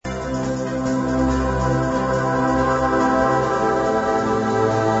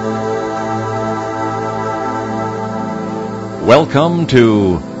Welcome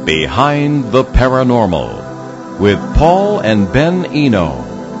to Behind the Paranormal with Paul and Ben Eno.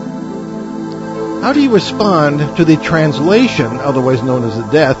 How do you respond to the translation, otherwise known as the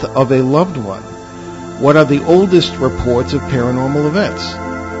death, of a loved one? What are the oldest reports of paranormal events?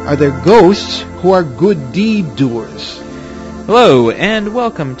 Are there ghosts who are good deed doers? Hello, and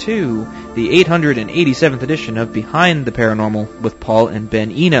welcome to the 887th edition of Behind the Paranormal with Paul and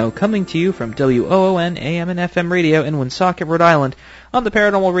Ben Eno, coming to you from WOON AM and FM radio in Woonsocket, Rhode Island, on the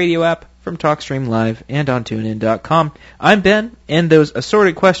Paranormal Radio app, from TalkStream Live, and on TuneIn.com. I'm Ben, and those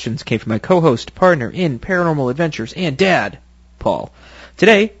assorted questions came from my co-host, partner in paranormal adventures, and dad, Paul.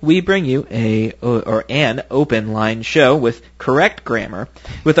 Today, we bring you an open line show with correct grammar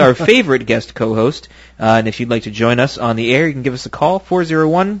with our favorite guest co-host. And if you'd like to join us on the air, you can give us a call,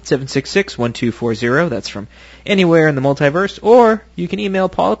 401-766-1240. That's from anywhere in the multiverse. Or you can email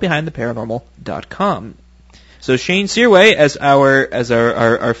Paul at BehindTheParanormal.com. So Shane Searway, as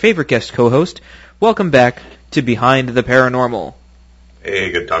our favorite guest co-host, welcome back to Behind the Paranormal.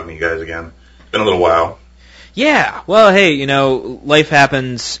 Hey, good talking to you guys again. It's been a little while. Yeah, well, hey, life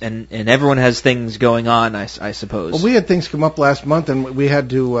happens, and everyone has things going on, I suppose. Well, we had things come up last month, and we had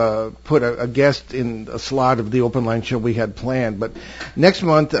to put a guest in a slot of the open line show we had planned. But next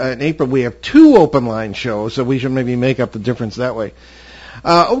month, in April, we have 2 open line shows, so we should maybe make up the difference that way.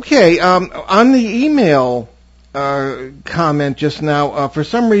 Okay, on the email comment just now, for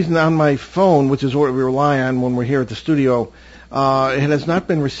some reason on my phone, which is what we rely on when we're here at the studio, it has not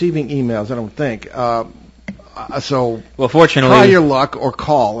been receiving emails, I don't think. So, well, fortunately, try your luck or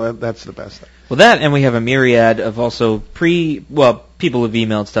call. That's the best thing. Well, that, and we have a myriad of also people have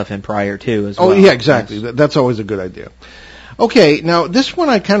emailed stuff in prior too as well. Oh, yeah, exactly. Yes. That's always a good idea. Okay, now this one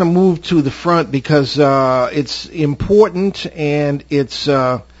I kind of moved to the front because it's important and it's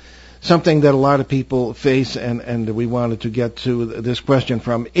something that a lot of people face, and we wanted to get to this question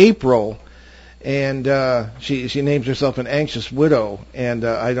from April. And she names herself an anxious widow, and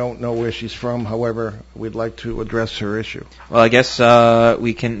I don't know where she's from. However, we'd like to address her issue. Well, I guess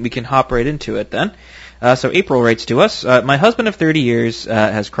we can hop right into it then. So April writes to us, my husband of 30 years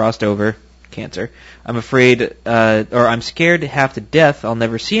has crossed over cancer. I'm afraid, or I'm scared half to death I'll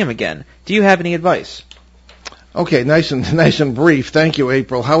never see him again. Do you have any advice? Okay, nice and brief. Thank you,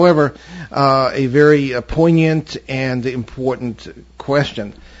 April. However, a very poignant and important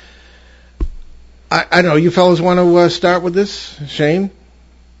question. I don't know. You fellas want to start with this? Shane?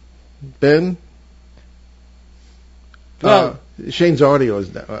 Ben? Well, Shane's audio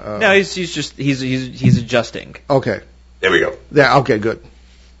is... no, he's adjusting. Okay. There we go. Yeah, okay, good.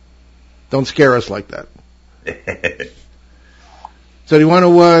 Don't scare us like that. So do you want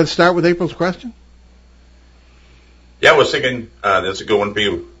to start with April's question? Yeah, I was thinking that's a good one for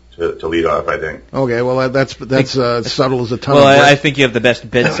you to lead off, I think. Okay, well, that's subtle as a ton of work. I think you have the best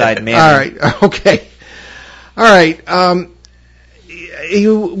bedside manner. All right, okay. All right.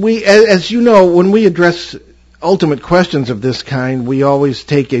 As you know, when we address ultimate questions of this kind, we always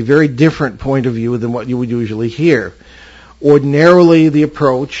take a very different point of view than what you would usually hear. Ordinarily, the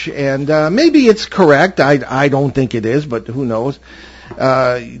approach, and maybe it's correct, I don't think it is, but who knows,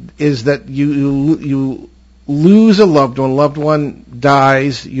 is that you lose a loved one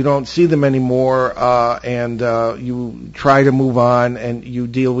dies, you don't see them anymore, and you try to move on and you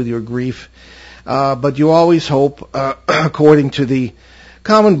deal with your grief. But you always hope, according to the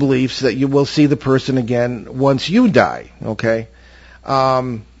common beliefs, that you will see the person again once you die, okay?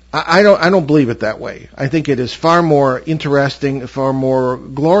 I don't believe it that way. I think it is far more interesting, far more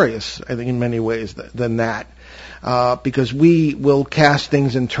glorious, I think, in many ways than that. Because we will cast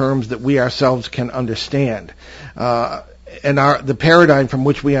things in terms that we ourselves can understand. And the paradigm from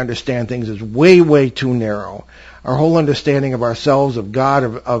which we understand things is way, way too narrow. Our whole understanding of ourselves, of God,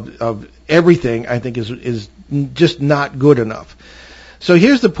 of everything, I think is just not good enough. So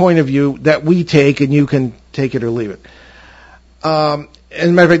here's the point of view that we take, and you can take it or leave it. As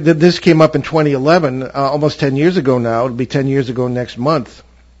a matter of fact, this came up in 2011, almost 10 years ago now. It'll be 10 years ago next month,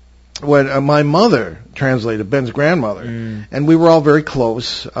 when my mother translated, Ben's grandmother, and we were all very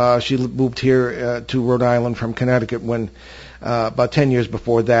close. She moved here to Rhode Island from Connecticut when about 10 years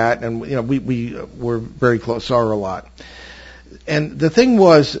before that, and we were very close, saw her a lot. And the thing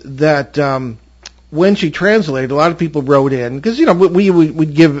was that when she translated, a lot of people wrote in, because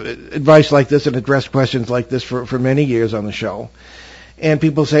we'd give advice like this and address questions like this for many years on the show, and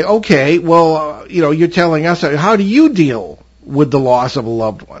people say, okay, well, you're telling us, how do you deal with the loss of a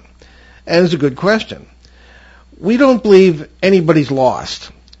loved one? And it's a good question. We don't believe anybody's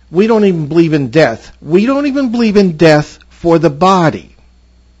lost. We don't even believe in death. We don't even believe in death for the body.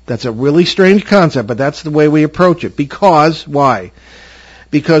 That's a really strange concept, but that's the way we approach it. Because, why?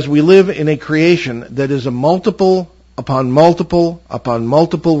 Because we live in a creation that is a multiple upon multiple upon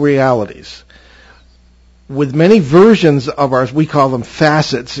multiple realities, with many versions of ours. We call them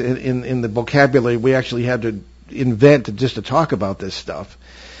facets in the vocabulary we actually had to invent just to talk about this stuff.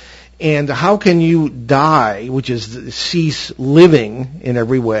 And how can you die, which is cease living in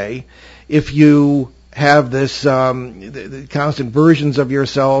every way, if you have this the constant versions of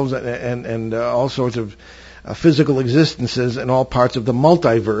yourselves and all sorts of physical existences in all parts of the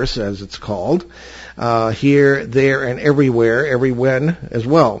multiverse, as it's called, here, there, and everywhere, every when as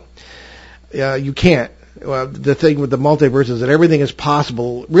well. You can't. The thing with the multiverse is that everything is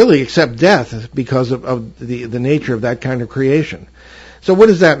possible, really, except death, because of the nature of that kind of creation. So what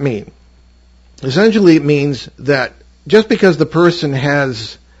does that mean? Essentially, it means that just because the person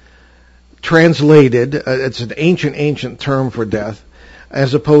has translated, it's an ancient term for death,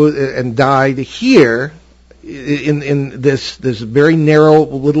 as opposed, and died here in this very narrow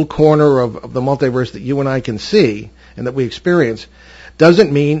little corner of the multiverse that you and I can see and that we experience,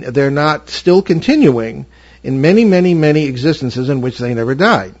 doesn't mean they're not still continuing in many, many, many existences in which they never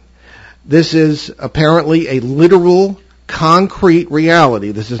died. This is apparently a literal, concrete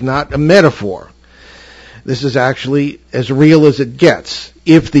reality. This is not a metaphor. This is actually as real as it gets,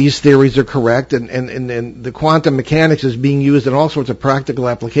 if these theories are correct, and the quantum mechanics is being used in all sorts of practical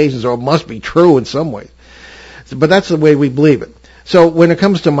applications, or it must be true in some way. But that's the way we believe it. So when it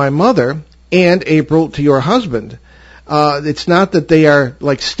comes to my mother, and April, to your husband, it's not that they are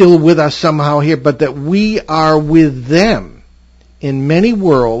like still with us somehow here, but that we are with them in many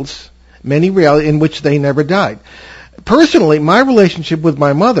worlds, many realities in which they never died. Personally, my relationship with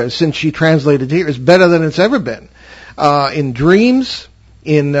my mother, since she translated here, is better than it's ever been. In dreams,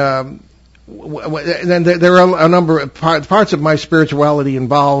 and there are a number of parts of my spirituality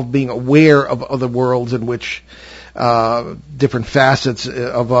involve being aware of other worlds in which different facets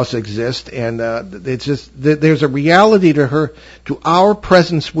of us exist, and it's just there's a reality to our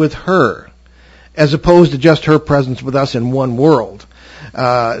presence with her, as opposed to just her presence with us in one world.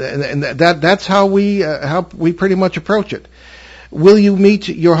 And that's how we pretty much approach it. Will you meet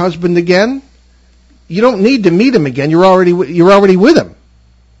your husband again? You don't need to meet him again. You're already with him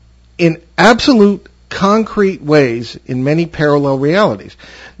in absolute concrete ways in many parallel realities.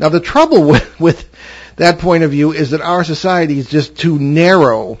 Now the trouble with that point of view is that our society is just too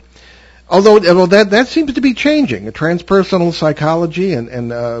narrow. Although that seems to be changing. Transpersonal psychology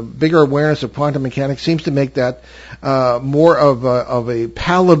and bigger awareness of quantum mechanics seems to make that more of a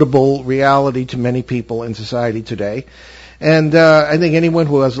palatable reality to many people in society today. And I think anyone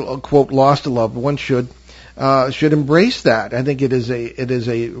who has, quote, lost a loved one should embrace that. I think it is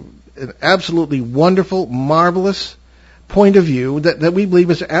an absolutely wonderful, marvelous point of view that we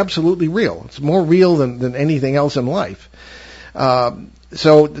believe is absolutely real. It's more real than anything else in life.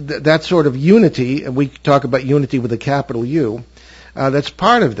 So that sort of unity, and we talk about unity with a capital U, that's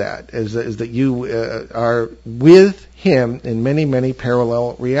part of that, is that you are with him in many, many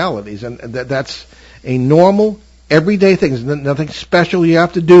parallel realities. And that's a normal, everyday thing. There's nothing special you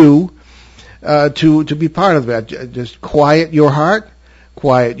have to do to be part of that. Just quiet your heart,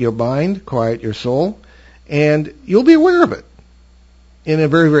 quiet your mind, quiet your soul, and you'll be aware of it in a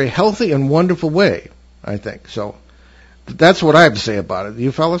very, very healthy and wonderful way, I think. So that's what I have to say about it.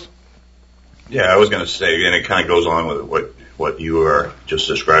 You fellas? Yeah, I was going to say, and it kind of goes along with what you were just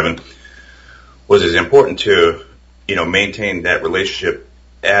describing, was it's important to, maintain that relationship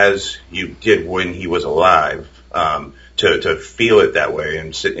as you did when he was alive, to feel it that way,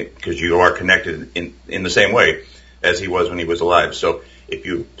 and because you are connected in the same way as he was when he was alive. So if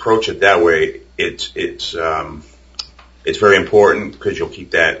you approach it that way, it's very important, because you'll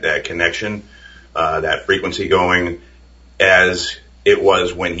keep that connection, that frequency going as it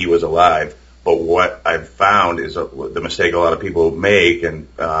was when he was alive. But what I've found is the mistake a lot of people make, and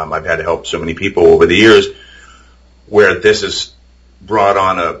I've had to help so many people over the years, where this is brought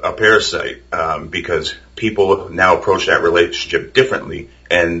on a parasite, because people now approach that relationship differently,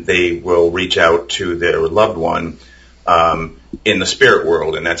 and they will reach out to their loved one in the spirit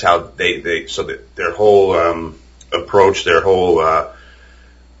world, and that's how so that their whole approach, their whole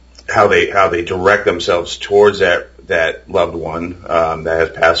how they direct themselves towards that loved one that has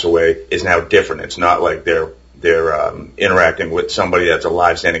passed away is now different. It's not like they're interacting with somebody that's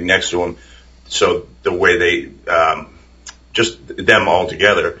alive standing next to them. So the way they just them all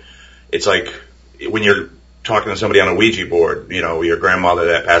together, it's like when you're talking to somebody on a Ouija board, your grandmother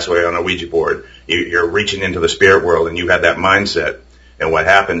that passed away on a Ouija board, you're reaching into the spirit world, and you had that mindset. And what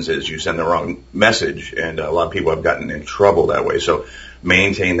happens is you send the wrong message, and a lot of people have gotten in trouble that way. So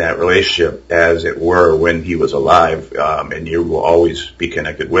maintain that relationship as it were when he was alive, and you will always be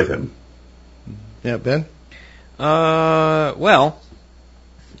connected with him. Yeah, Ben? Well,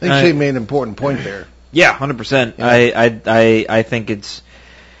 I think Shane made an important point there. Yeah, 100%. Yeah. I think it's,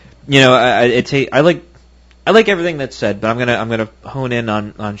 I like everything that's said, but I'm gonna hone in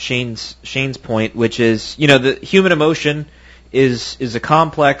on Shane's point, which is, the human emotion is a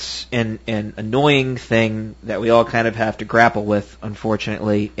complex and annoying thing that we all kind of have to grapple with,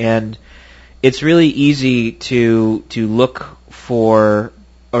 unfortunately, and it's really easy to look for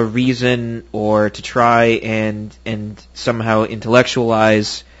a reason or to try and somehow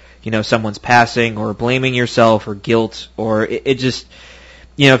intellectualize, someone's passing or blaming yourself or guilt, or it just,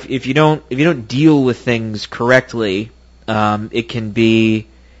 if you don't deal with things correctly, it can be,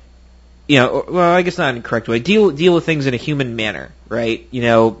 well, I guess not in a correct way. Deal with things in a human manner, right?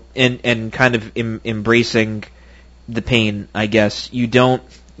 And kind of embracing the pain, I guess. You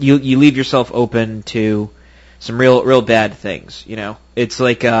leave yourself open to some real bad things, It's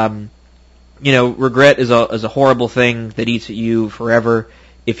like, regret is a horrible thing that eats at you forever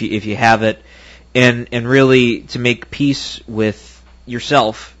if you have it. And really to make peace with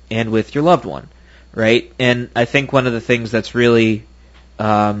yourself and with your loved one, right? And I think one of the things that's really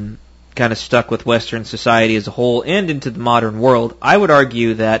kind of stuck with Western society as a whole and into the modern world, I would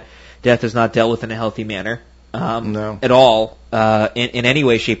argue that death is not dealt with in a healthy manner at all, in any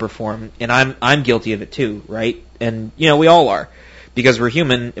way, shape, or form. And I'm guilty of it too, right? And we all are, because we're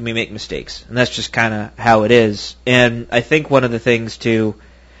human and we make mistakes, and that's just kind of how it is. And I think one of the things to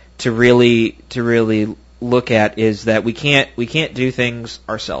really look at is that we can't do things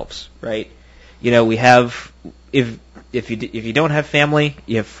ourselves, right? We have, if you don't have family,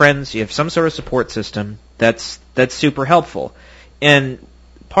 you have friends, you have some sort of support system, that's super helpful. And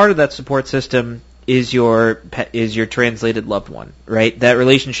part of that support system is your translated loved one, right? That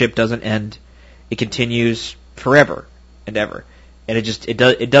relationship doesn't end. It continues forever and ever. And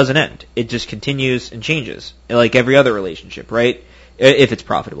it doesn't end. It just continues and changes, like every other relationship, right? If it's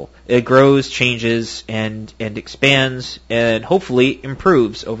profitable. It grows, changes, and expands, and hopefully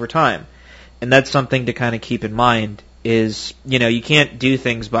improves over time. And that's something to kind of keep in mind is, you can't do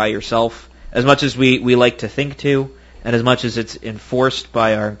things by yourself as much as we like to think to, and as much as it's enforced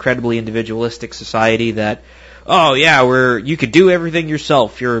by our incredibly individualistic society that, oh yeah, you could do everything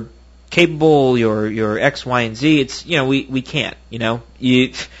yourself. You're capable, you're X, Y, and Z. It's, we can't,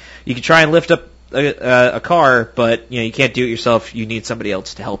 You can try and lift up a car, but, you can't do it yourself. You need somebody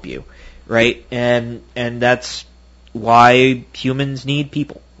else to help you, right? And that's why humans need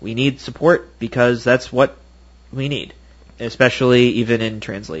people. We need support because that's what we need, especially even in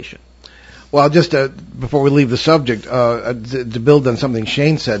translation. Well, just before we leave the subject, to build on something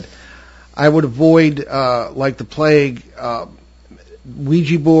Shane said, I would avoid, like the plague,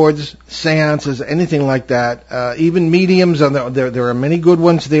 Ouija boards, seances, anything like that. Even mediums, there are many good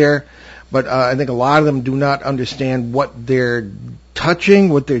ones there, but I think a lot of them do not understand what they're touching,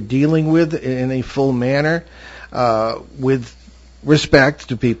 what they're dealing with in a full manner, with respect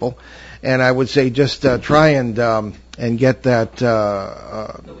to people. And I would say just try and get that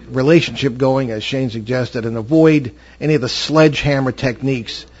relationship going, as Shane suggested, and avoid any of the sledgehammer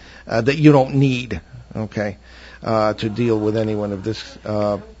techniques that you don't need, okay, to deal with anyone of this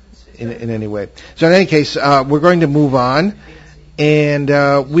in any way. So in any case, we're going to move on,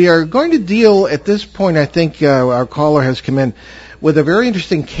 and we are going to deal at this point, I think our caller has come in, with a very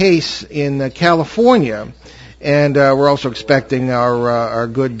interesting case in California. And we're also expecting our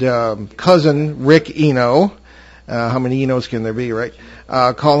good cousin, Rick Eno. How many Enos can there be, right?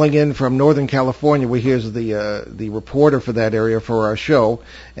 Calling in from Northern California. Here's the reporter for that area for our show,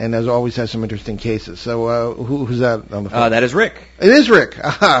 and as always has some interesting cases. So who's that on the phone? That is Rick. It is Rick.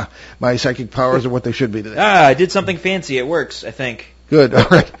 Aha! My psychic powers are what they should be today. I did something fancy. It works, I think. Good. All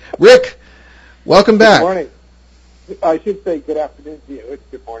right. Rick, welcome back. Good morning. I should say good afternoon to you. It's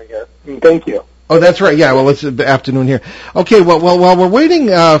good morning here. Thank you. Oh, that's right. Yeah. Well, it's the afternoon here. Okay. Well, while we're waiting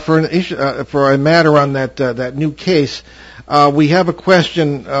for an issue, for a matter on that new case, we have a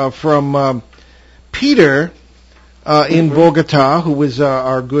question from Peter in Bogota, who is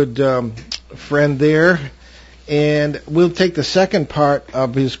our good friend there, and we'll take the second part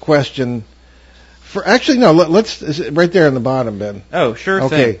of his question. Actually, no. Let's right there on the bottom, Ben. Oh, sure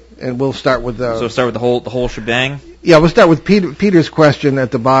thing. Okay, and we'll start with. So start with the whole shebang. Yeah, we'll start with Peter's question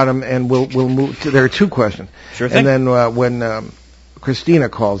at the bottom, and we'll move to. There are two questions. Sure thing. And then when Christina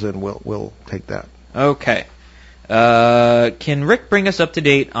calls in, we'll take that. Okay. Can Rick bring us up to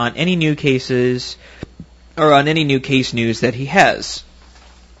date on any new cases or on any new case news that he has?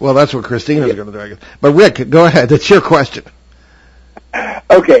 Well, that's what Christina's going to do, I guess. But Rick, go ahead. It's your question.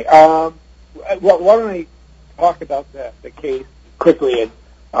 Okay. Well, why don't I talk about the case quickly, and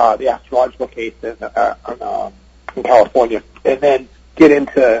the astrological case in California, and then get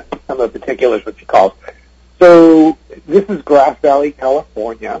into some of the particulars, what she calls. So this is Grass Valley,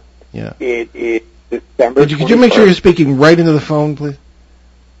 California. Yeah. It is December 21st. Could you make sure you're speaking right into the phone, please?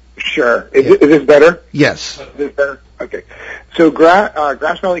 Sure. Is this better? Yes. Is this better? Okay. So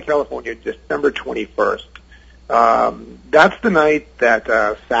Grass Valley, California, December 21st. That's the night that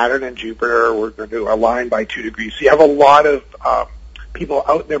Saturn and Jupiter were going to align by 2 degrees. So you have a lot of people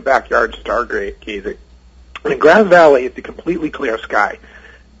out in their backyard stargazing. And in Grass Valley, it's a completely clear sky.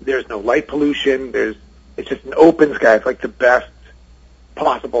 There's no light pollution. It's just an open sky. It's like the best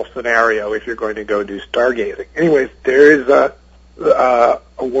possible scenario if you're going to go do stargazing. Anyways, there is a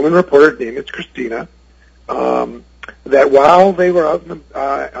woman reporter, named is Christina, that while they were out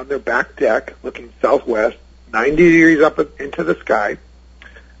on their back deck looking southwest, 90 degrees up into the sky,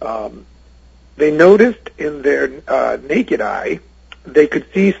 they noticed in their naked eye they could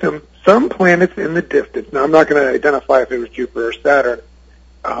see some planets in the distance. Now, I'm not going to identify if it was Jupiter or Saturn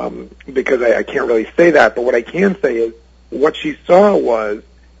because I can't really say that, but what I can say is what she saw was,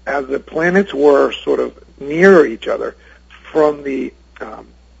 as the planets were sort of near each other, from the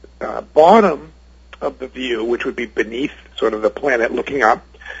bottom of the view, which would be beneath sort of the planet looking up,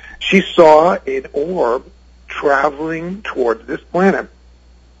 she saw an orb traveling towards this planet.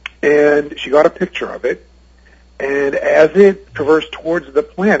 And she got a picture of it, and as it traversed towards the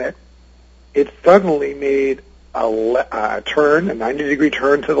planet, it suddenly made a turn, a 90-degree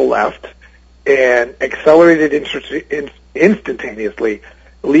turn to the left, and accelerated instantaneously,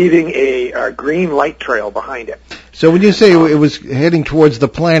 leaving a green light trail behind it. So when you say it was heading towards the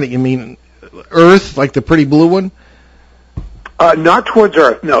planet, you mean Earth, like the pretty blue one? Not towards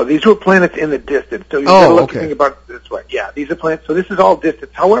Earth. No, these were planets in the distance. So you got to think about it this way. Yeah, these are planets. So this is all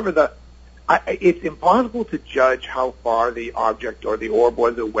distance. However, it's impossible to judge how far the object or the orb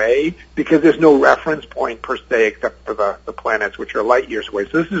was away because there's no reference point per se except for the planets, which are light years away.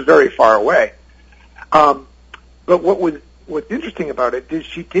 So this is very far away. But what's interesting about it is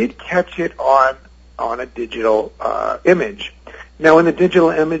she did catch it on a digital image. Now, in the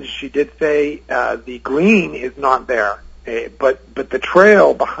digital image, she did say the green is not there. But the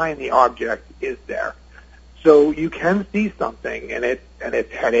trail behind the object is there, so you can see something, and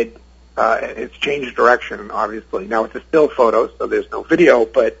it's headed, it's changed direction. Obviously, now it's a still photo, so there's no video,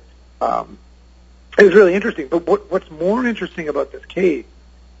 but it's really interesting. But what's more interesting about this case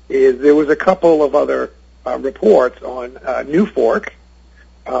is there was a couple of other reports on New Fork,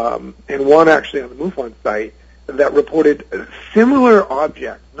 and one actually on the MUFON site that reported similar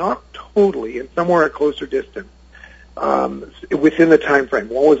objects, not totally, and somewhere at closer distance. Within the time frame.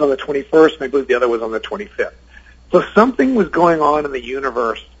 One was on the 21st, and I believe the other was on the 25th. So something was going on in the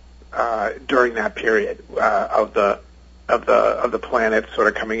universe during that period of the planets sort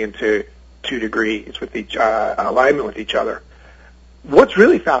of coming into 2 degrees with each alignment with each other. What's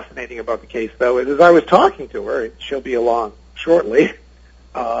really fascinating about the case, though, is as I was talking to her, and she'll be along shortly,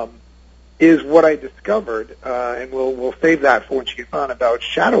 is what I discovered, and we'll save that for when she gets on, about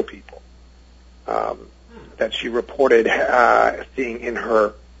shadow people. That she reported seeing in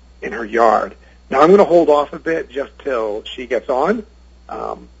her yard. Now I'm going to hold off a bit just till she gets on,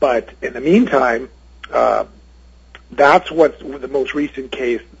 but in the meantime, that's what's the most recent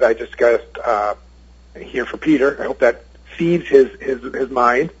case that I discussed here for Peter. I hope that feeds his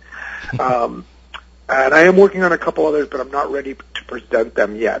mind. And I am working on a couple others, but I'm not ready to present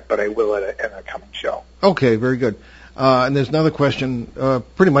them yet, but I will in a coming show. Okay, very good. And there's another question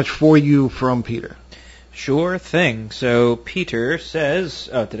pretty much for you from Peter. Sure thing. So Peter says,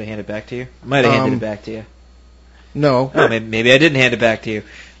 oh, did I hand it back to you? Might have handed it back to you. No. Oh, maybe I didn't hand it back to you.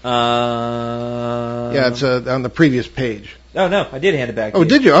 Yeah, it's on the previous page. Oh, no, I did hand it back to you. Oh,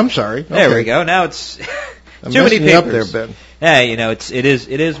 did you? I'm sorry. There okay. we go. Now it's I'm too many messing you up papers. there, Ben. Yeah, it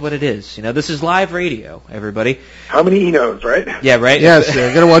is what it is. This is live radio, everybody. How many Enos, right? Yeah, right? Yes,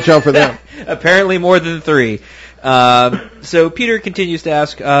 got to watch out for them. Apparently more than 3. So Peter continues to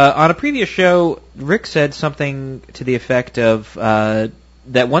ask, on a previous show, Rick said something to the effect of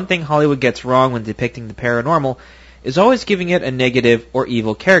that one thing Hollywood gets wrong when depicting the paranormal is always giving it a negative or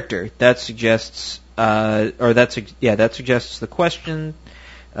evil character. That suggests, that suggests the question: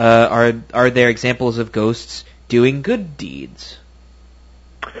 are there examples of ghosts doing good deeds?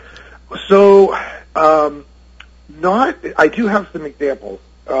 So, I do have some examples.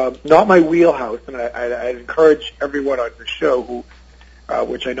 Not my wheelhouse, and I encourage everyone on the show who,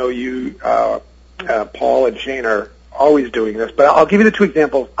 which I know you, Paul and Shane are always doing this, but I'll give you the two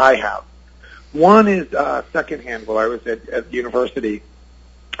examples I have. One is secondhand. While I was at university,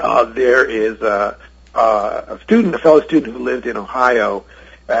 there is a fellow student who lived in Ohio.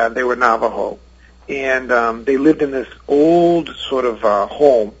 They were Navajo, and they lived in this old sort of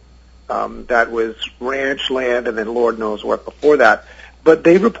home that was ranch land, and then Lord knows what before that. But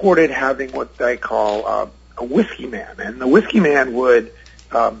they reported having what they call a whiskey man, and the whiskey man would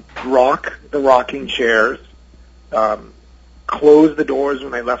rock the rocking chairs, close the doors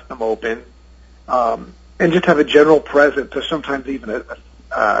when they left them open, and just have a general presence, or sometimes even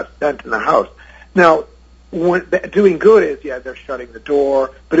a scent in the house. Now, doing good is, they're shutting the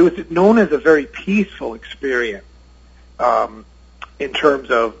door, but it was known as a very peaceful experience in terms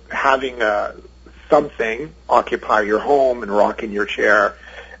of having something occupy your home and rock in your chair.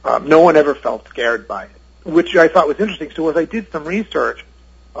 No one ever felt scared by it, which I thought was interesting. So as I did some research,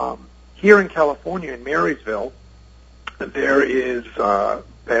 here in California, in Marysville, there is,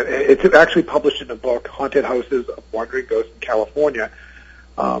 it's actually published in a book, Haunted Houses of Wandering Ghosts in California.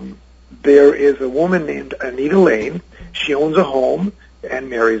 There is a woman named Anita Lane. She owns a home in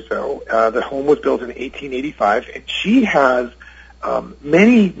Marysville. The home was built in 1885, and she has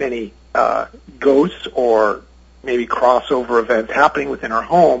many ghosts or maybe crossover events happening within her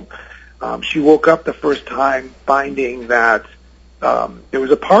home. She woke up the first time finding that there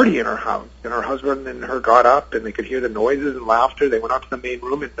was a party in her house, and her husband and her got up, and they could hear the noises and laughter. They went up to the main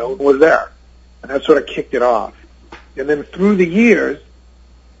room, and no one was there. And that sort of kicked it off. And then through the years,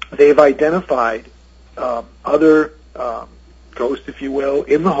 they've identified other ghosts, if you will,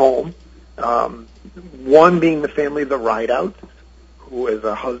 in the home. One being the family of the Rideouts, who is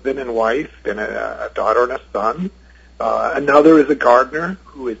a husband and wife and a daughter and a son. Another is a gardener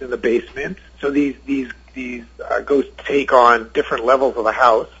who is in the basement. So these ghosts take on different levels of the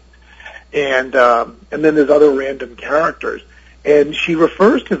house, and then there's other random characters, and she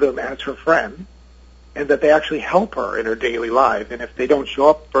refers to them as her friends, and that they actually help her in her daily life. And if they don't show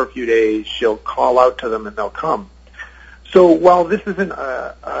up for a few days, she'll call out to them and they'll come. So while this isn't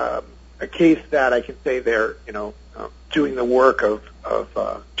a case that I can say they're doing the work of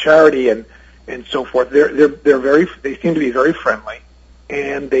charity and so forth, they seem to be very friendly,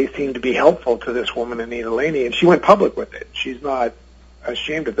 and they seem to be helpful to this woman, Anita Laney, and she went public with it. She's not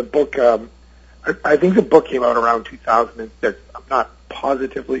ashamed of the book. I think the book came out around 2006. I'm not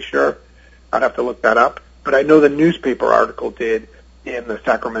positively sure. I'd have to look that up. But I know the newspaper article did in the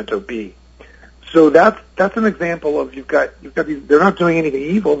Sacramento Bee. So that's an example of you've got these, they're not doing anything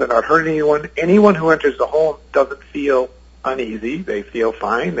evil, they're not hurting anyone. Anyone who enters the home doesn't feel uneasy. They feel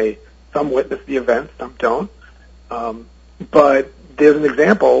fine. Some witness the event, some don't. But there's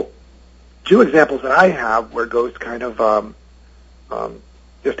two examples that I have where ghosts kind of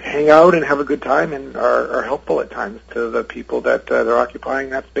just hang out and have a good time and are helpful at times to the people that they're occupying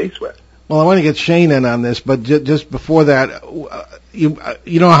that space with. Well, I want to get Shane in on this, but just before that,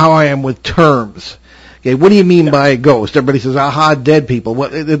 you know how I am with terms. Okay, what do you mean by a ghost? Everybody says, aha, dead people.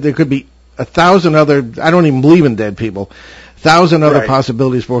 There could be 1,000 other, I don't even believe in dead people, 1,000 other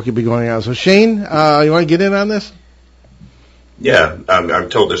possibilities for what could be going on. So Shane, you want to get in on this? Yeah, I've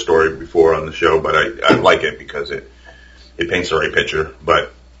told this story before on the show, but I like it because it paints the right picture,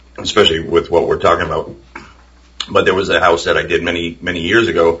 but especially with what we're talking about. But there was a house that I did many years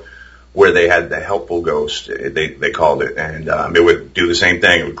ago where they had the helpful ghost, they called it, and it would do the same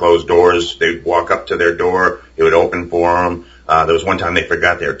thing. It would close doors. They'd walk up to their door. It would open for them. There was one time they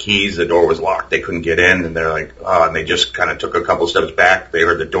forgot their keys. The door was locked. They couldn't get in, and they're like, and they just kind of took a couple steps back. They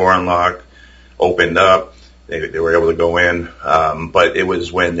heard the door unlock, opened up. They were able to go in. But it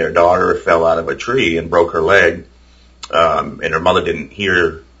was when their daughter fell out of a tree and broke her leg, and her mother didn't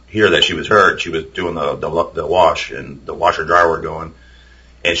hear that she was hurt. She was doing the wash, and the washer dryer were going.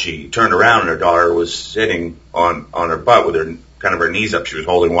 And she turned around, and her daughter was sitting on her butt with her knees up. She was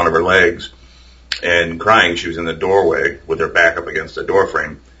holding one of her legs and crying. She was in the doorway with her back up against the door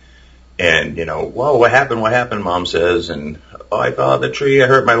frame. And, whoa, what happened, Mom says. And, I fell out of the tree, I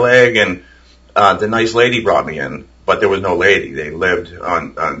hurt my leg, and the nice lady brought me in. But there was no lady. They lived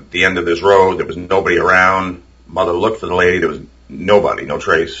on the end of this road. There was nobody around. Mother looked for the lady. There was nobody, no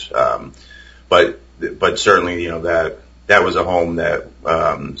trace. But certainly, that was a home that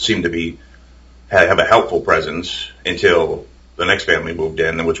seemed to have a helpful presence until the next family moved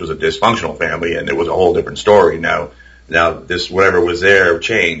in, which was a dysfunctional family, and it was a whole different story. Now this whatever was there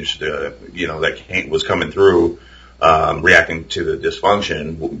changed. That was coming through, reacting to the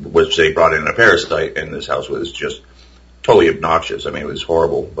dysfunction, which they brought in a parasite, and this house was just totally obnoxious. I mean, it was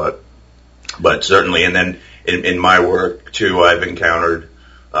horrible, but certainly. And then in my work too, I've encountered,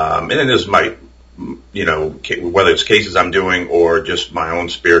 and then this might whether it's cases I'm doing or just my own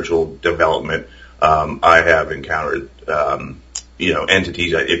spiritual development, I have encountered,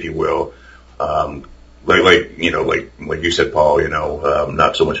 entities, if you will, like you said, Paul,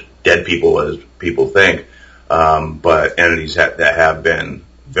 not so much dead people as people think, but entities that have been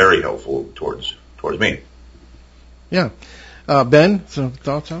very helpful towards me. Yeah. Ben, some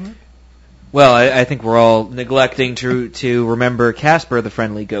thoughts on it? Well, I think we're all neglecting to remember Casper, the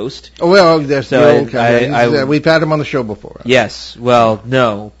friendly ghost. Oh, well, there's the old guy. We've had him on the show before. Yes. Well,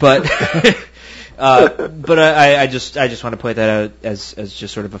 no, but but I just want to point that out as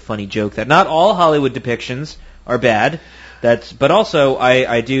just sort of a funny joke that not all Hollywood depictions are bad. But also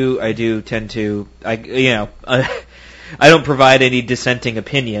I do tend to I don't provide any dissenting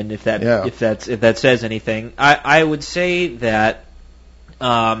opinion if that says anything. I would say that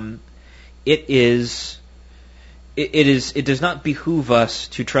it does not behoove us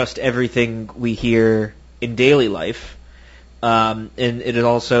to trust everything we hear in daily life, and it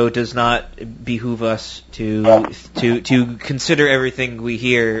also does not behoove us to consider everything we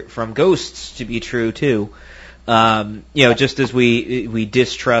hear from ghosts to be true too. Just as we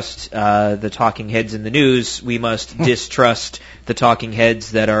distrust the talking heads in the news, we must distrust the talking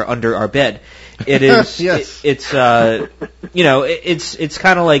heads that are under our bed. It is. Yes. It's kind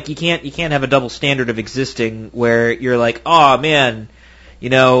of like you can't have a double standard of existing where you're like, oh man,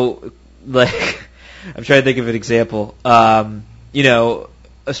 like I'm trying to think of an example.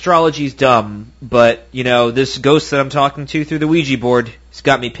 Astrology's dumb, but this ghost that I'm talking to through the Ouija board has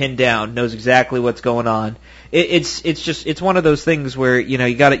got me pinned down, knows exactly what's going on. It's one of those things where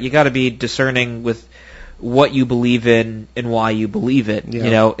you got to be discerning with what you believe in and why you believe it.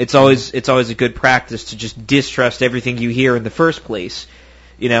 Yeah. It's always a good practice to just distrust everything you hear in the first place.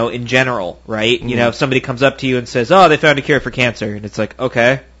 In general, right? Mm. If somebody comes up to you and says, "Oh, they found a cure for cancer," and it's like,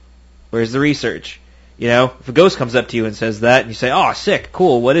 okay, where's the research? If a ghost comes up to you and says that, and you say, "Oh, sick,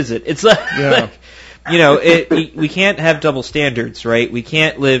 cool, what is it?" It's like, we can't have double standards, right? We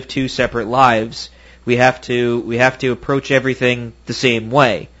can't live two separate lives. We have to approach everything the same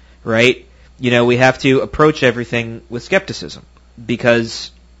way, right? We have to approach everything with skepticism, because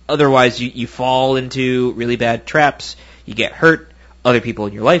otherwise you fall into really bad traps. You get hurt. Other people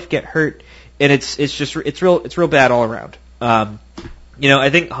in your life get hurt, and it's real bad all around. I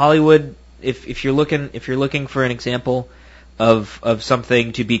think Hollywood, if you're looking for an example of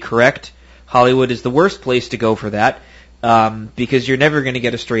something to be correct, Hollywood is the worst place to go for that, because you're never going to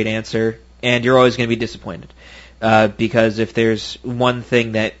get a straight answer, and you're always going to be disappointed. Because if there's one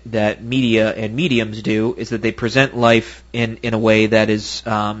thing that media and mediums do, is that they present life in a way that is,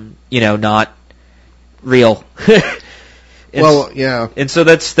 not real. Well, yeah. And so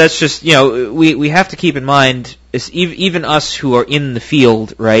that's just, we have to keep in mind, even us who are in the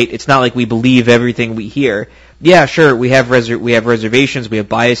field, right? It's not like we believe everything we hear. Yeah, sure, we have reservations, we have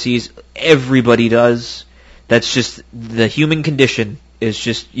biases. Everybody does. That's just the human condition. Is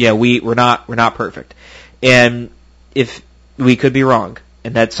just, we're not perfect. And if we could be wrong,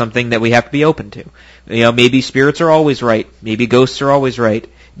 and that's something that we have to be open to. Maybe spirits are always right. Maybe ghosts are always right.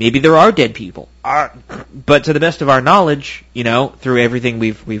 Maybe there are dead people. But to the best of our knowledge, through everything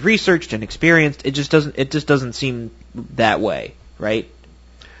we've researched and experienced, it just doesn't seem that way, right?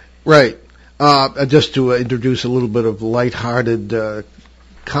 Right. Just to introduce a little bit of lighthearted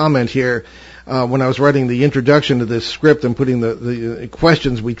comment here. When I was writing the introduction to this script and putting the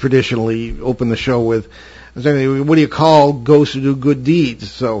questions we traditionally open the show with, I was saying, what do you call ghosts who do good deeds?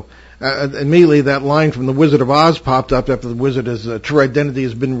 So immediately that line from The Wizard of Oz popped up after the wizard's true identity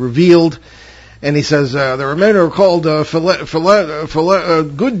has been revealed. And he says, there are men who are called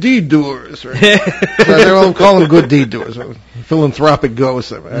good deed doers. Right? So they all call them good deed doers. Philanthropic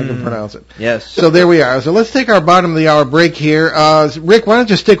ghosts, I can pronounce it. Yes. So there we are. So let's take our bottom of the hour break here. Rick, why don't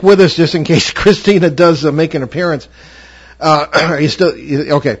you stick with us just in case Christina does make an appearance? Are you still,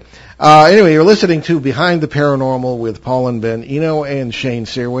 okay. Anyway, you're listening to Behind the Paranormal with Paul and Ben Eno and Shane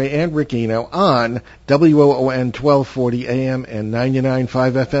Searway and Rick Eno on WOON 1240 AM and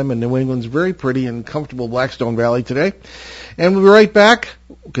 99.5 FM in New England's very pretty and comfortable Blackstone Valley today. And we'll be right back,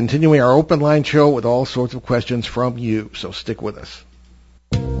 continuing our open line show with all sorts of questions from you. So stick with us.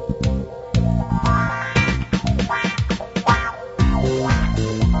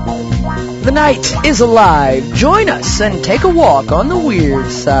 The night is alive. Join us and take a walk on the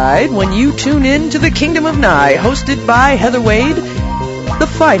weird side when you tune in to The Kingdom of Nye, hosted by Heather Wade, the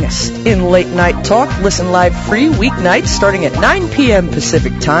finest in late night talk. Listen live free weeknights starting at 9 p.m.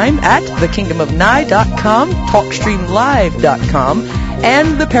 Pacific Time at thekingdomofnye.com, talkstreamlive.com,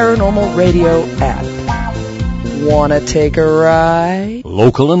 and the Paranormal Radio app. Wanna take a ride?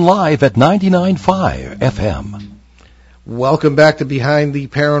 Local and live at 99.5 FM. Welcome back to Behind the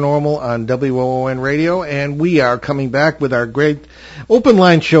Paranormal on WOON Radio, and we are coming back with our great open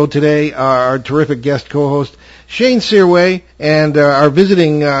line show today. Our terrific guest co-host Shane Searway and our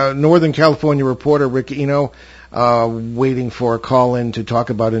visiting Northern California reporter Rick Eno, waiting for a call in to talk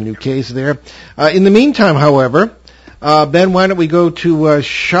about a new case there. In the meantime, however, Ben, why don't we go to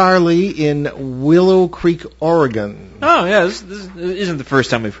Charlie in Willow Creek, Oregon? Oh, yeah, this isn't the first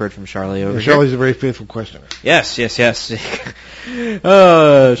time we've heard from Charlie over here. Charlie's a very faithful questioner. Yes.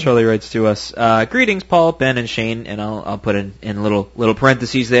 Charlie writes to us, greetings, Paul, Ben, and Shane, and I'll put in little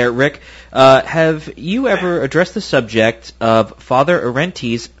parentheses there, Rick. Have you ever addressed the subject of Father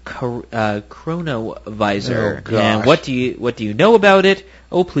Arenti's chronovisor? Oh, gosh. And what do you know about it?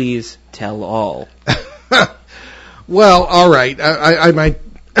 Oh, please tell all. Well, all right. I might.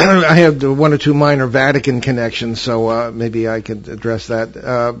 I have one or two minor Vatican connections, so maybe I could address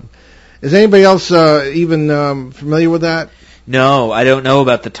that. Is anybody else even familiar with that? No, I don't know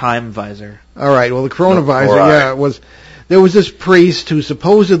about the time visor. All right. Well, the chronovisor, there was this priest who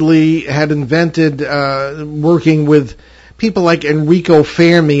supposedly had invented, working with people like Enrico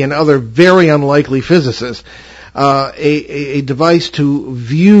Fermi and other very unlikely physicists, a device to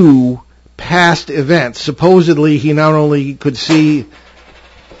view past events. Supposedly, he not only could see,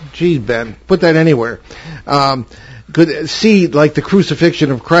 geez, Ben, put that anywhere, could see, like, the crucifixion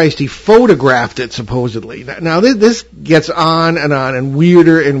of Christ. He photographed it, supposedly. Now, this gets on and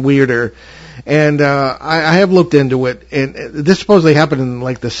weirder and weirder. And I have looked into it, and this supposedly happened in,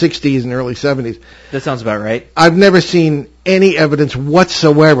 like, the 60s and early 70s. That sounds about right. I've never seen any evidence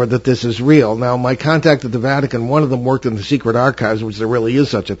whatsoever that this is real. Now, my contact at the Vatican, one of them worked in the secret archives, which there really is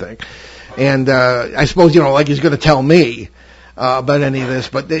such a thing. And I suppose, like he's going to tell me about any of this,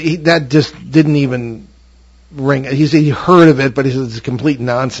 but that just didn't even ring. He heard of it, but he said it's complete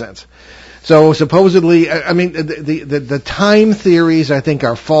nonsense. So supposedly, I mean, the time theories, I think,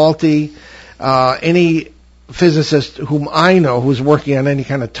 are faulty. Any physicist whom I know who's working on any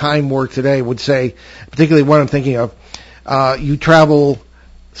kind of time work today would say, particularly what I'm thinking of, you travel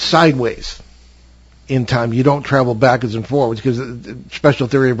sideways in time. You don't travel backwards and forwards, because the special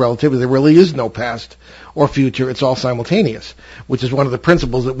theory of relativity, there really is no past or future. It's all simultaneous, which is one of the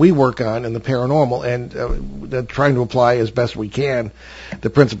principles that we work on in the paranormal, and trying to apply as best we can the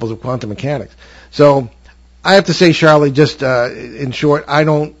principles of quantum mechanics. So I have to say, Charlie, just in short,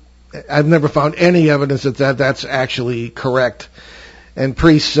 I've never found any evidence that that's actually correct, and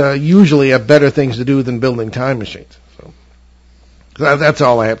priests usually have better things to do than building time machines. So that's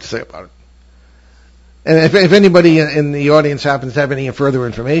all I have to say about it. And if anybody in the audience happens to have any further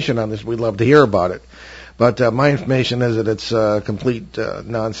information on this, we'd love to hear about it. But my information is that it's complete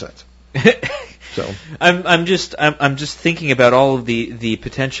nonsense. So I'm just thinking about all of the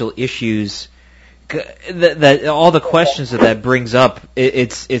potential issues, that all the questions that brings up.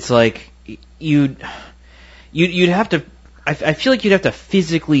 It's like you'd have to. I feel like you'd have to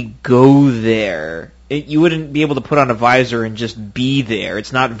physically go there. You wouldn't be able to put on a visor and just be there.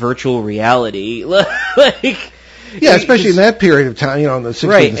 It's not virtual reality. Yeah, especially in that period of time, in the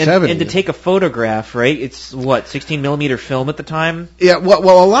 60s and 70s. And to take a photograph, right? It's 16 millimeter film at the time? Yeah,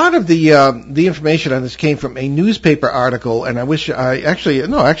 well, a lot of the information on this came from a newspaper article, and I wish I actually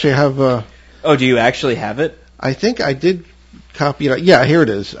have. Oh, do you actually have it? I think I did copy it. Yeah, here it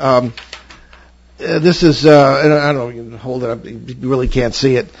is. This is, and I don't know, you can hold it up, you really can't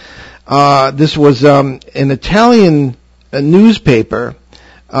see it. This was an Italian newspaper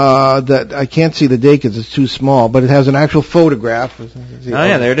that I can't see the date because it's too small, but it has an actual photograph.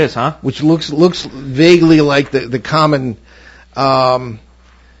 Yeah, there it is, huh? Which looks vaguely like the common Let's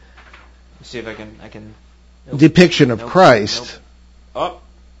see if I can depiction of Christ. Oh,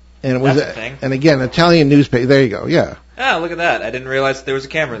 and it was that's a thing. And again, Italian newspaper. There you go. Yeah. Ah, look at that! I didn't realize there was a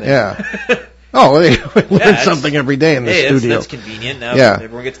camera there. Yeah. Oh, we learn something every day in the studio. That's convenient. Now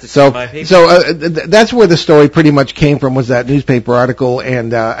everyone gets to see my paper. So that's where the story pretty much came from, was that newspaper article.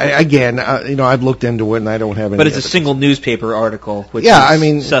 And I've looked into it, and I don't have any. But it's a single newspaper article, which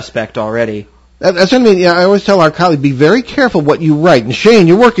is suspect already. That's what I mean. Yeah, I always tell our colleagues, be very careful what you write. And Shane,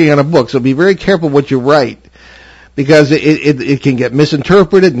 you're working on a book, so be very careful what you write, because it can get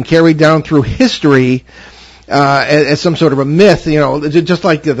misinterpreted and carried down through history as some sort of a myth, just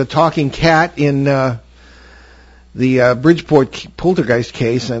like the talking cat in the Bridgeport poltergeist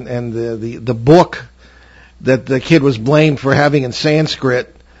case, and the book that the kid was blamed for having in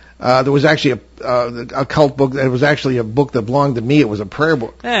Sanskrit. There was actually a cult book. It was actually a book that belonged to me. It was a prayer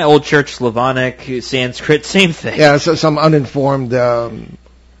book. Old Church, Slavonic, Sanskrit, same thing. Yeah, so some uninformed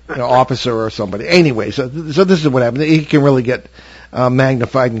officer or somebody. Anyway, so this is what happened. He can really get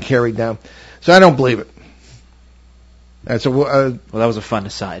magnified and carried down. So I don't believe it. And so, well, that was a fun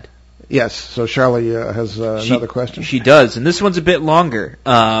aside. Yes. So Charlie has another question. She does, and this one's a bit longer.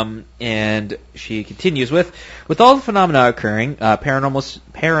 And she continues with all the phenomena occurring,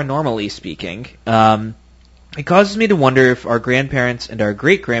 paranormally speaking. It causes me to wonder if our grandparents and our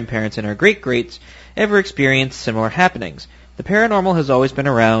great-grandparents and our great-greats ever experienced similar happenings. The paranormal has always been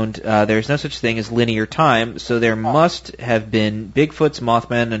around. There's no such thing as linear time, so there must have been Bigfoots,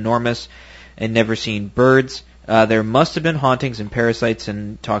 Mothman, enormous, and never seen birds. There must have been hauntings and parasites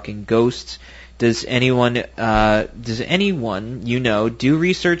and talking ghosts. Does anyone you know do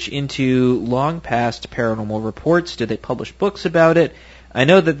research into long past paranormal reports? Do they publish books about it? I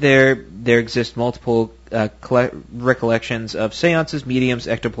know that there exist multiple recollections of seances, mediums,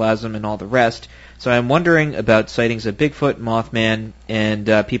 ectoplasm, and all the rest. So I'm wondering about sightings of Bigfoot, Mothman,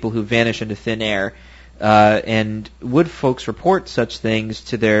 and people who vanish into thin air. And would folks report such things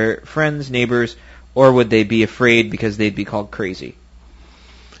to their friends, neighbors, or would they be afraid because they'd be called crazy?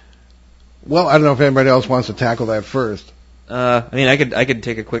 Well, I don't know if anybody else wants to tackle that first. I mean, I could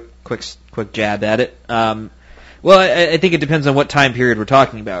take a quick jab at it. Well, I think it depends on what time period we're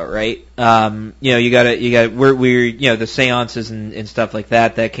talking about, right? We're the seances and stuff like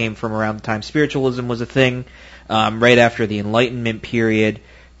that came from around the time spiritualism was a thing, right after the Enlightenment period.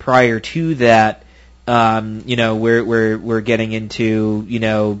 Prior to that, we're getting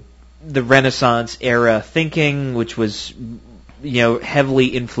into, the Renaissance era thinking, which was, heavily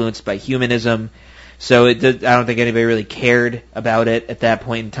influenced by humanism. So I don't think anybody really cared about it at that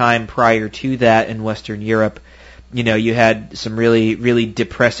point in time. Prior to that, in Western Europe, you had some really, really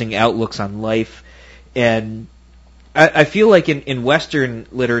depressing outlooks on life. And I feel like in Western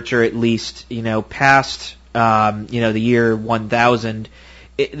literature, at least, past, the year 1000,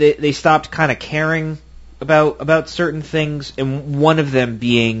 they stopped kind of caring about certain things, and one of them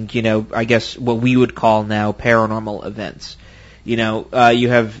being, I guess what we would call now paranormal events. You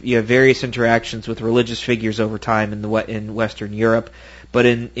have various interactions with religious figures over time in Western Europe, but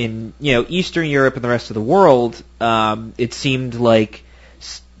in Eastern Europe and the rest of the world, it seemed like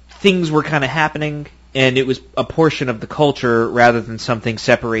things were kind of happening, and it was a portion of the culture rather than something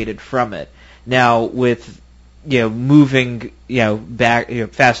separated from it. Now with moving, back,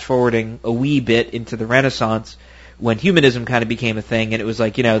 fast forwarding a wee bit into the Renaissance, when humanism kind of became a thing, and it was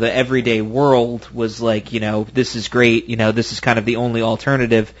like, the everyday world was like, this is great, this is kind of the only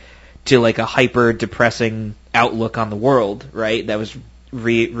alternative to like a hyper depressing outlook on the world, right? That was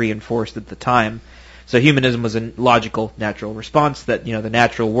reinforced at the time. So humanism was a logical, natural response that, the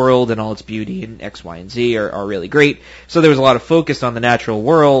natural world and all its beauty and X, Y, and Z are really great. So there was a lot of focus on the natural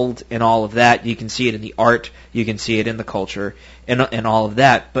world and all of that. You can see it in the art, you can see it in the culture, and all of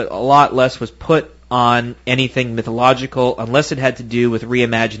that. But a lot less was put on anything mythological unless it had to do with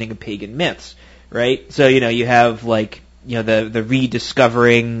reimagining of pagan myths, right? So, you have like, the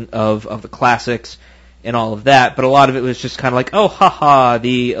rediscovering of the classics and all of that, but a lot of it was just kind of like, oh, haha,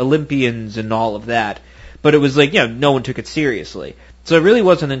 the Olympians and all of that. But it was like, no one took it seriously. So it really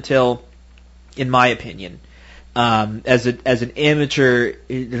wasn't until, in my opinion, as an amateur,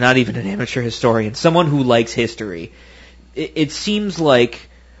 not even an amateur historian, someone who likes history, it seems like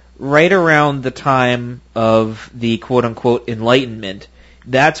right around the time of the quote-unquote Enlightenment,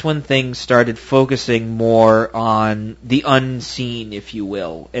 that's when things started focusing more on the unseen, if you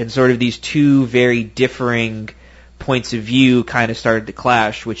will, and sort of these two very differing points of view kind of started to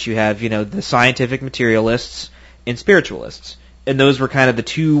clash, which you have, the scientific materialists and spiritualists. And those were kind of the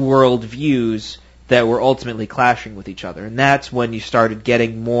two world views that were ultimately clashing with each other. And that's when you started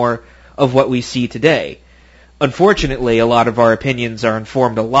getting more of what we see today. Unfortunately, a lot of our opinions are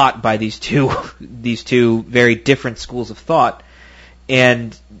informed a lot by these two very different schools of thought.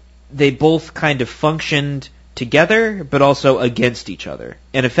 And they both kind of functioned together, but also against each other.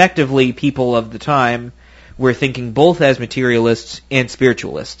 And effectively, people of the time were thinking both as materialists and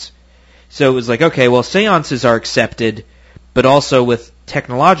spiritualists. So it was like, okay, well, seances are accepted, but also with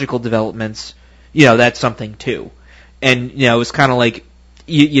technological developments, that's something too. And, it was kind of like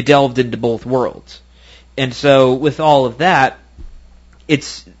you delved into both worlds. And so with all of that,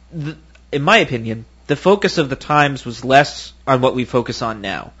 in my opinion, the focus of the times was less on what we focus on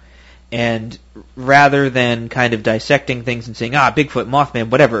now. And rather than kind of dissecting things and saying, Bigfoot, Mothman,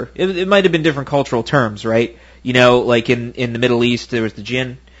 whatever, it might have been different cultural terms, right? Like in the Middle East, there was the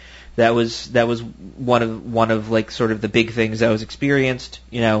jinn. That was one of like sort of the big things that was experienced,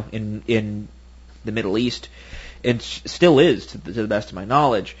 in the Middle East, and still is to the best of my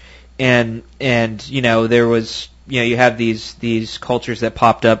knowledge. And there was you have these cultures that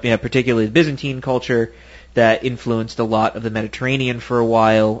popped up, particularly the Byzantine culture that influenced a lot of the Mediterranean for a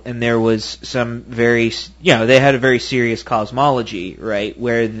while, and there was some very, they had a very serious cosmology, right,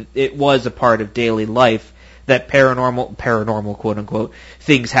 where it was a part of daily life that paranormal quote unquote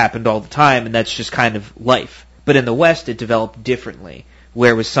things happened all the time, and that's just kind of life. But in the West, it developed differently,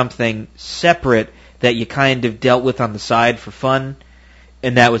 where it was something separate that you kind of dealt with on the side for fun,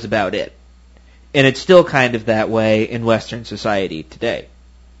 and that was about it. And it's still kind of that way in Western society today.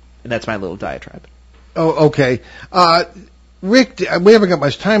 And that's my little diatribe. Oh, okay. Rick, we haven't got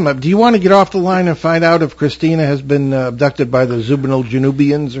much time left. Do you want to get off the line and find out if Christina has been abducted by the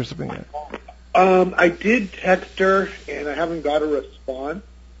Zubino-Janubians or something like that? I did text her, and I haven't got a response.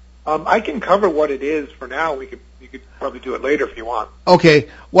 I can cover what it is for now. You could probably do it later if you want. Okay.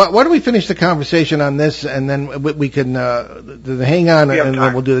 Why don't we finish the conversation on this, and then we can hang on, and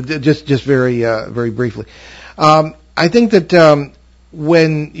then we'll do it just very very briefly. I think that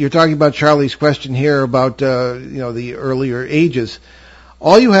when you're talking about Charlie's question here about the earlier ages,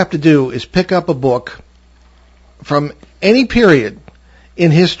 all you have to do is pick up a book from any period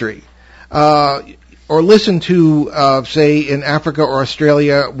in history, or listen to, say, in Africa or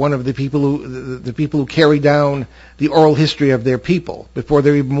Australia, one of the people who carried down the oral history of their people before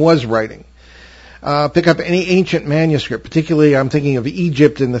there even was writing. Pick up any ancient manuscript, particularly I'm thinking of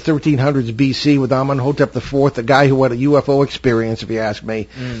Egypt in the 1300s BC with Amenhotep IV, the guy who had a UFO experience, if you ask me,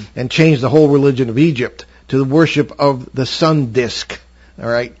 and changed the whole religion of Egypt to the worship of the sun disk. All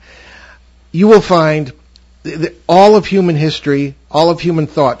right, you will find all of human history, all of human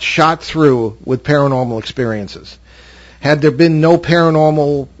thought shot through with paranormal experiences. Had there been no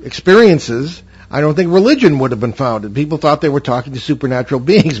paranormal experiences, I don't think religion would have been founded. People thought they were talking to supernatural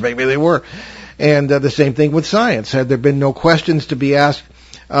beings. Maybe they were. And the same thing with science. Had there been no questions to be asked,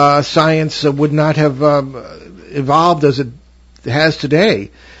 science would not have evolved as it has today.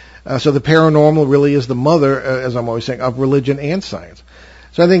 So the paranormal really is the mother, as I'm always saying, of religion and science.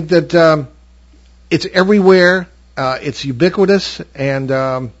 So I think that it's everywhere. It's ubiquitous, and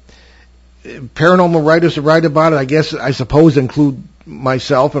paranormal writers who write about it, I suppose, include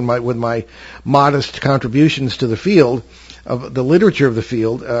myself and with my modest contributions to the field of the literature of the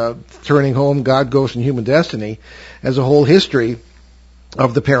field, Turning Home, God, Ghost, and Human Destiny, as a whole history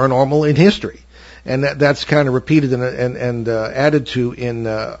of the paranormal in history. And that's kind of repeated and added to in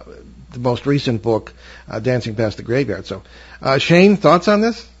the most recent book, Dancing Past the Graveyard. So, Shane, thoughts on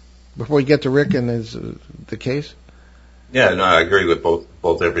this before we get to Rick and the case? Yeah, no, I agree with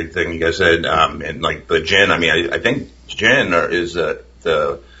both everything you guys said. And like the jinn, I think jinn is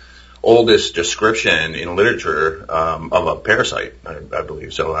the oldest description in literature of a parasite, I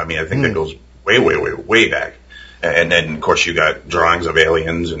believe. So, I think that goes way back. And then, of course, you got drawings of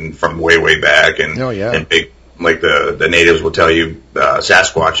aliens and from way back, and and big, like the natives will tell you,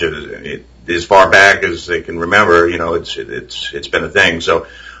 Sasquatch is as far back as they can remember. It's been a thing. So,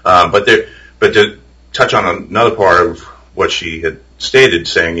 but to touch on another part of what she had stated,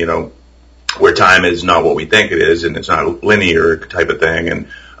 saying, where time is not what we think it is, and it's not a linear type of thing, and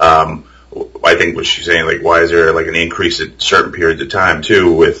I think what she's saying, like, why is there like an increase at certain periods of time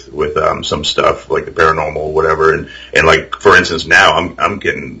too with some stuff like the paranormal or whatever, and like, for instance, now I'm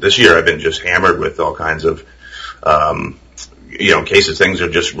getting, this year I've been just hammered with all kinds of cases. Things are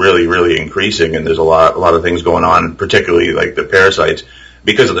just really increasing, and there's a lot of things going on, particularly like the parasites,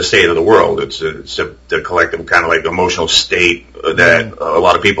 because of the state of the world. It's the collective kind of like emotional state that a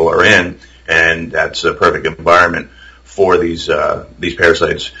lot of people are in, and that's a perfect environment for these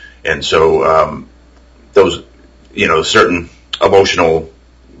parasites. And so those certain emotional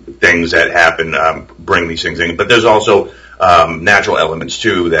things that happen bring these things in. But there's also natural elements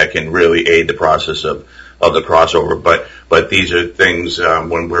too that can really aid the process of the crossover. But these are things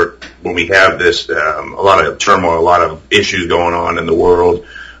when we have this a lot of turmoil, a lot of issues going on in the world.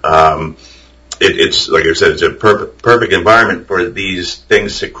 It's like I said, it's a perfect environment for these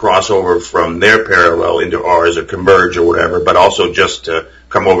things to cross over from their parallel into ours or converge or whatever, but also just to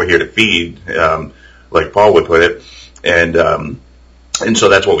come over here to feed, like Paul would put it. And so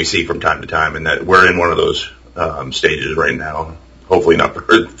that's what we see from time to time, and that we're in one of those stages right now. Hopefully not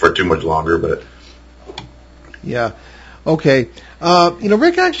for too much longer, but. Yeah. Okay.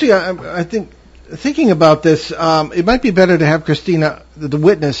 Rick, actually, I think, thinking about this, it might be better to have Christina, the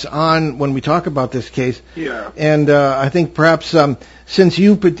witness, on when we talk about this case. Yeah. And I think perhaps since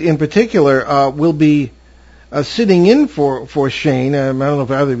you in particular will be sitting in for Shane, I don't know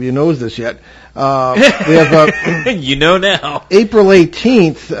if either of you knows this yet. We have now. April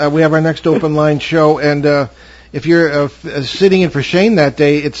 18th. We have our next open line show, and if you're sitting in for Shane that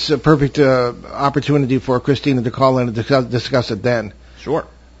day, it's a perfect opportunity for Christina to call in and discuss it then. Sure.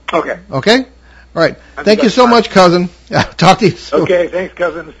 Okay. Okay? All right. Thank you so much, cousin. Talk to you soon. Okay, thanks,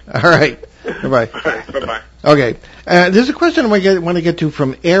 cousins. All right. Bye-bye. All right, bye-bye. Okay. There's a question I want to get to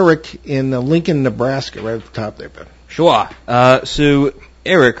from Eric in Lincoln, Nebraska, right at the top there, Ben. Sure. So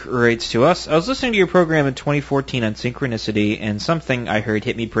Eric writes to us, I was listening to your program in 2014 on synchronicity, and something I heard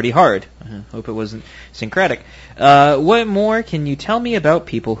hit me pretty hard. Hope it wasn't syncretic. What more can you tell me about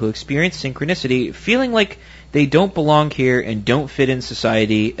people who experience synchronicity, feeling like they don't belong here and don't fit in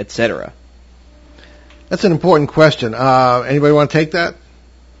society, etc.? That's an important question. Anybody want to take that?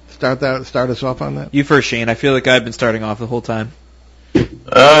 Start us off on that? You first, Shane. I feel like I've been starting off the whole time.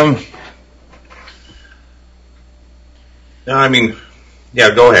 I mean,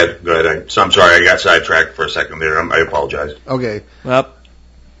 yeah, go ahead. I'm sorry, I got sidetracked for a second there. I apologize. Okay. Well,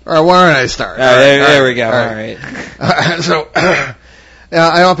 all right, why don't I start? There we go. All right. So,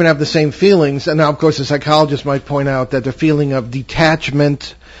 I often have the same feelings, and now, of course, the psychologist might point out that the feeling of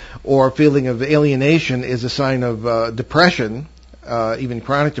detachment or feeling of alienation is a sign of depression, even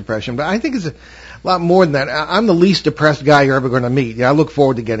chronic depression. But I think it's a lot more than that. I'm the least depressed guy you're ever going to meet. I look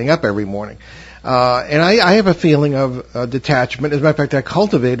forward to getting up every morning. And I have a feeling of detachment. As a matter of fact, I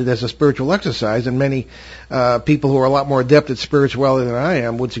cultivate it as a spiritual exercise, and many people who are a lot more adept at spirituality than I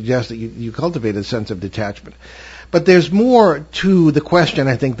am would suggest that you cultivate a sense of detachment. But there's more to the question,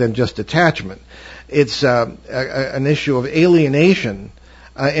 I think, than just detachment. It's an issue of alienation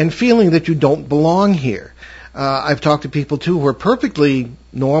and feeling that you don't belong here. I've talked to people, too, who are perfectly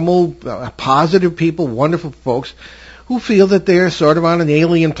normal, positive people, wonderful folks, who feel that they're sort of on an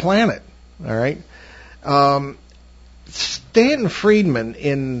alien planet. All right. Stanton Friedman,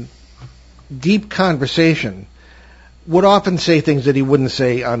 in deep conversation, would often say things that he wouldn't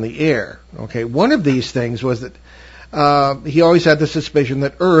say on the air. Okay. One of these things was that he always had the suspicion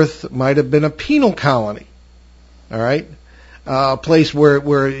that Earth might have been a penal colony. All right. A place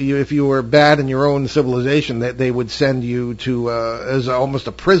where you, if you were bad in your own civilization, that they would send you to as almost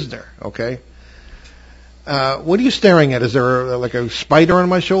a prisoner. Okay. What are you staring at? Is there like a spider on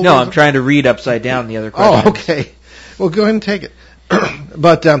my shoulder? No, I'm trying to read upside down the other questions. Oh, okay. Well, go ahead and take it.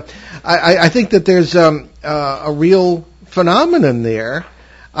 But I think that there's a real phenomenon there.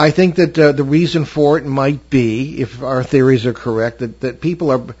 I think that the reason for it might be, if our theories are correct, that people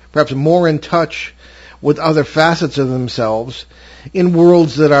are perhaps more in touch with other facets of themselves in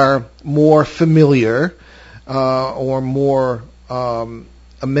worlds that are more familiar or more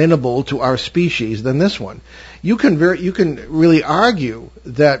amenable to our species than this one. You can really argue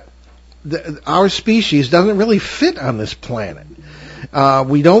that our species doesn't really fit on this planet.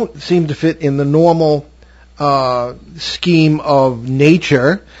 We don't seem to fit in the normal scheme of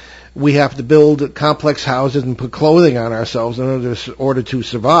nature. We have to build complex houses and put clothing on ourselves in order to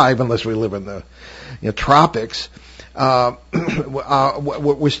survive, unless we live in the tropics.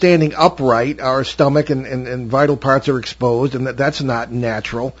 We're standing upright. Our stomach and vital parts are exposed, and that's not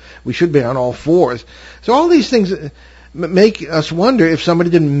natural. We should be on all fours. So all these things make us wonder if somebody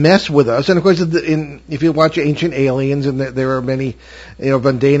didn't mess with us. And of course, if you watch Ancient Aliens, and there are many,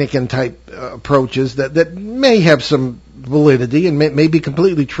 Van Daniken type approaches that may have some validity and may be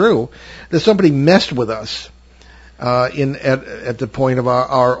completely true, that somebody messed with us at the point of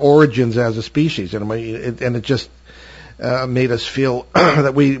our origins as a species, and it just made us feel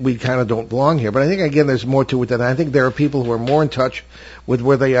that we kind of don't belong here. But I think, again, there's more to it than that. I think there are people who are more in touch with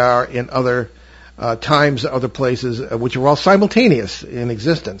where they are in other times, other places, which are all simultaneous in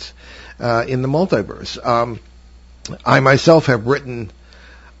existence in the multiverse. I myself have written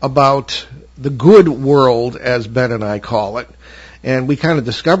about the good world, as Ben and I call it, and we kind of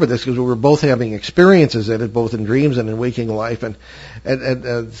discovered this because we were both having experiences in it, both in dreams and in waking life, and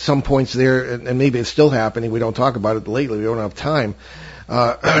at some points there, and maybe it's still happening, we don't talk about it lately, we don't have time,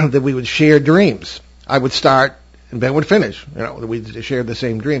 that we would share dreams. I would start, and Ben would finish, we'd share the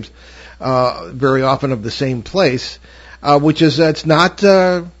same dreams, very often of the same place, which is, it's not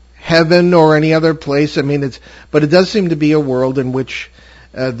heaven or any other place, but it does seem to be a world in which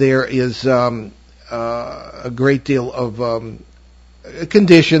there is a great deal of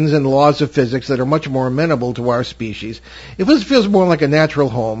conditions and laws of physics that are much more amenable to our species. It feels more like a natural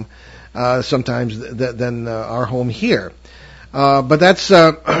home sometimes than our home here. But that's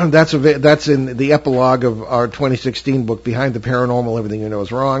in the epilogue of our 2016 book, Behind the Paranormal, Everything You Know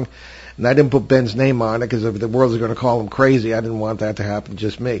Is Wrong. And I didn't put Ben's name on it because if the world is going to call him crazy, I didn't want that to happen,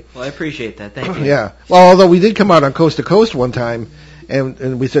 just me. Well, I appreciate that. Thank you. Yeah. Well, although we did come out on Coast to Coast one time,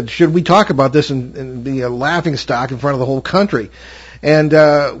 and we said, should we talk about this and be a laughing stock in front of the whole country? And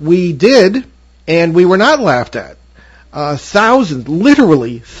we did, And we were not laughed at.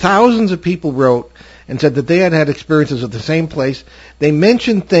 Literally thousands of people wrote and said that they had had experiences at the same place. They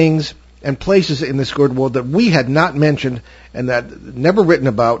mentioned things and places in this good world that we had not mentioned and that never written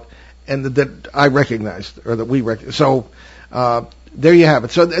about, and that I recognized, or that we recognized. So there you have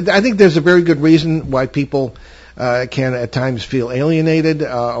it. So I think there's a very good reason why people can at times feel alienated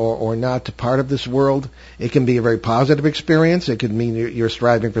or not part of this world. It can be a very positive experience. It could mean you're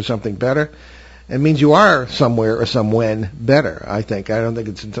striving for something better. It means you are somewhere or somewhen better, I think. I don't think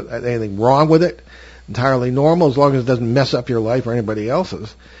it's anything wrong with it. Entirely normal, as long as it doesn't mess up your life or anybody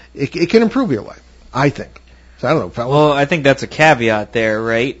else's. It can improve your life, I think. So I don't know, fellas. Well, I think that's a caveat there,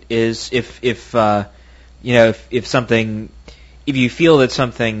 right? Is if you know, if you feel that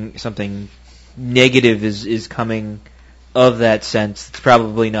something negative is coming of that sense, it's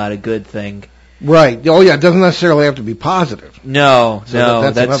probably not a good thing. Right. Oh yeah, it doesn't necessarily have to be positive. No,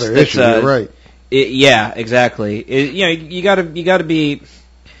 that's another issue. You're right. Yeah, exactly. You gotta be.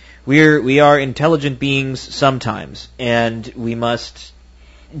 We are intelligent beings sometimes, and we must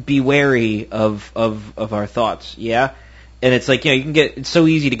be wary of our thoughts. Yeah, and it's like, it's so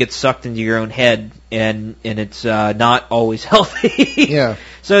easy to get sucked into your own head, and it's not always healthy. Yeah.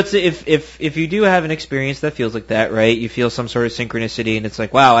 So it's if you do have an experience that feels like that, right? You feel some sort of synchronicity, and it's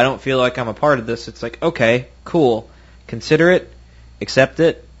like, wow, I don't feel like I'm a part of this. It's like, okay, cool, consider it, accept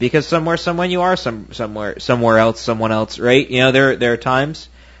it, because someone you are somewhere else, someone else, right? There are times,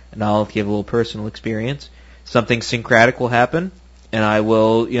 and I'll give a little personal experience. Something syncretic will happen, and I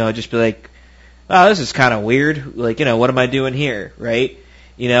will, just be like, oh, this is kind of weird. Like, what am I doing here, right?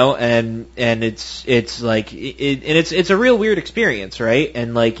 And it's like, it's a real weird experience, right?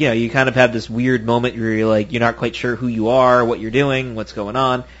 And like, you kind of have this weird moment where you're like, you're not quite sure who you are, what you're doing, what's going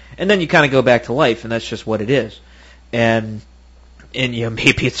on, and then you kind of go back to life, and that's just what it is. And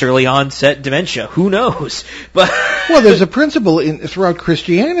maybe it's early onset dementia. Who knows? But well, there's a principle throughout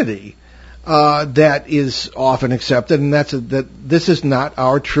Christianity that is often accepted, and that's that this is not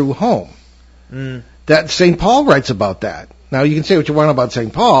our true home. That St. Paul writes about that. Now, you can say what you want about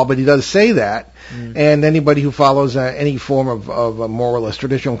St. Paul, but he does say that. And anybody who follows any form of more or less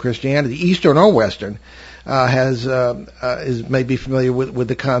traditional Christianity, Eastern or Western, is maybe familiar with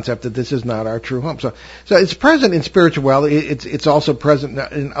the concept that this is not our true home. So it's present in spirituality. It's also present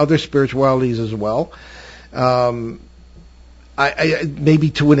in other spiritualities as well. I maybe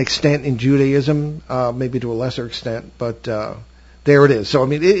to an extent in Judaism, maybe to a lesser extent, but there it is. So I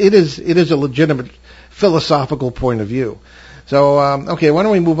mean, it is a legitimate philosophical point of view. So okay, why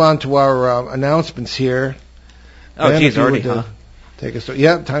don't we move on to our announcements here? Oh, geez, already, huh? Take us.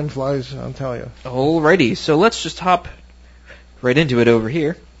 Yeah, time flies. I'll tell you. Alrighty, so let's just hop right into it over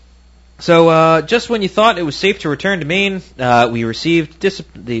here. So, just when you thought it was safe to return to Maine, we received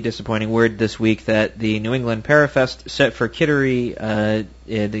the disappointing word this week that the New England Parafest set for Kittery,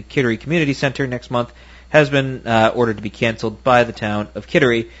 the Kittery Community Center next month, has been ordered to be canceled by the town of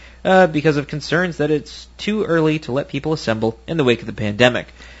Kittery because of concerns that it's too early to let people assemble in the wake of the pandemic.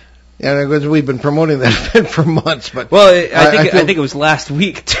 Yeah, because we've been promoting that event for months, but I think it was last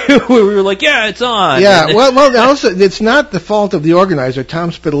week too, where we were like, yeah, it's on. Yeah, well, also it's not the fault of the organizer, Tom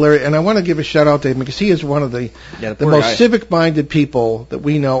Spitaleri, and I want to give a shout out to him because he is one of the most civic-minded people that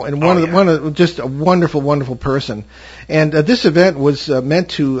we know, and one of just a wonderful, wonderful person. And this event was meant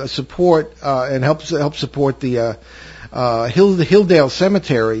to support and help support the Hilldale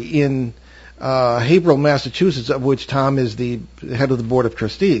Cemetery in Haverhill, Massachusetts, of which Tom is the head of the board of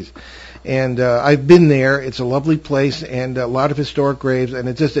trustees. And I've been there. It's a lovely place and a lot of historic graves, and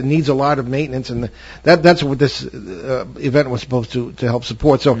it needs a lot of maintenance, and that's what this event was supposed to help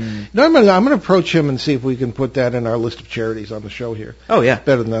support. So I'm going to approach him and see if we can put that in our list of charities on the show here. Oh, yeah.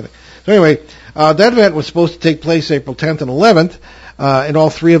 Better than nothing. So anyway, that event was supposed to take place April 10th and 11th. And all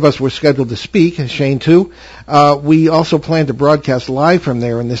three of us were scheduled to speak, Shane too. We also planned to broadcast live from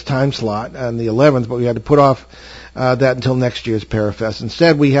there in this time slot on the 11th, but we had to put off that until next year's Parafest.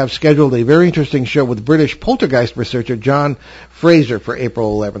 Instead, we have scheduled a very interesting show with British poltergeist researcher John Fraser for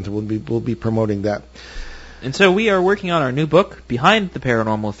April 11th. We'll be promoting that. And so we are working on our new book, Behind the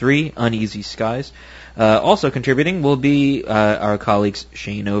Paranormal 3, Uneasy Skies. Also contributing will be our colleagues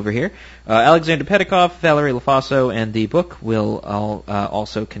Shane over here, Alexander Petikoff, Valerie LaFaso, and the book will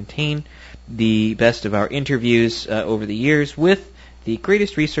also contain the best of our interviews over the years with the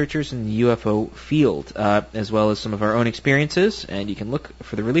greatest researchers in the UFO field, as well as some of our own experiences, and you can look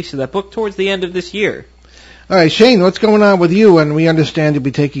for the release of that book towards the end of this year. All right, Shane, what's going on with you? And we understand you'll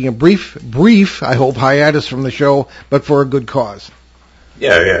be taking a brief, I hope, hiatus from the show, but for a good cause.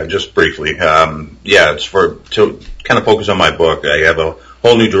 Yeah, just briefly. It's to kind of focus on my book. I have a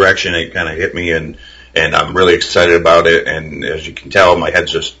whole new direction. It kind of hit me, and I'm really excited about it. And as you can tell, my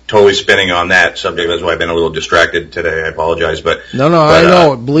head's just totally spinning on that subject. That's why I've been a little distracted today. I apologize, but I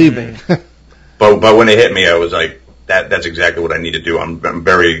know it. Believe me. but when it hit me, I was like, that's exactly what I need to do. I'm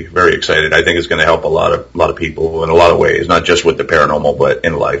very, very excited. I think it's going to help a lot of people in a lot of ways, not just with the paranormal, but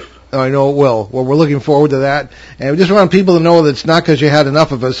in life. I know it will. Well, we're looking forward to that. And we just want people to know that it's not because you had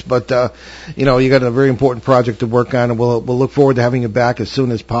enough of us, but, you got a very important project to work on, and we'll look forward to having you back as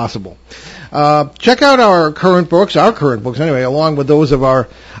soon as possible. Check out our current books anyway, along with those of our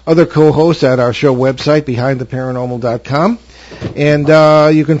other co-hosts at our show website, BehindTheParanormal.com.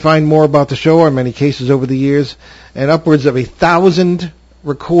 And, you can find more about the show, our many cases over the years, and upwards of 1,000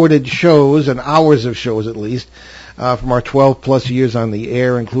 recorded shows and hours of shows at least, from our 12-plus years on the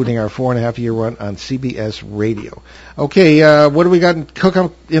air, including our 4.5-year run on CBS Radio. Okay, what do we got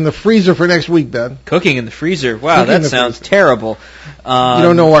cooking in the freezer for next week, Ben? Cooking in the freezer? Wow, that sounds terrible. You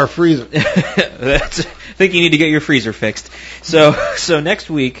don't know our freezer. I think you need to get your freezer fixed. So next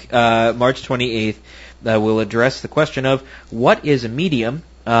week, March 28th, we'll address the question of what is a medium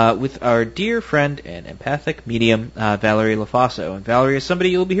with our dear friend and empathic medium, Valerie LaFaso. And Valerie is somebody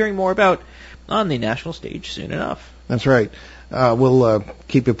you'll be hearing more about on the national stage soon enough. That's right. We'll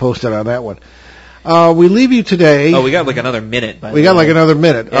keep you posted on that one. We leave you today. Oh, we got like another minute. Another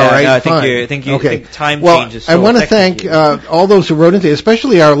minute. Yeah, all right, no, I fine. think time changes. I want to thank all those who wrote into,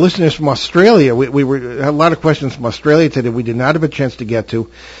 especially our listeners from Australia. We had a lot of questions from Australia today. We did not have a chance to get to,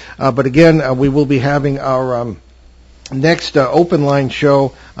 but again, we will be having our next open line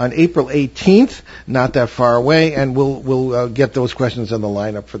show on April 18th, not that far away, and we'll get those questions on the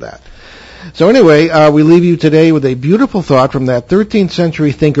lineup for that. So anyway, we leave you today with a beautiful thought from that 13th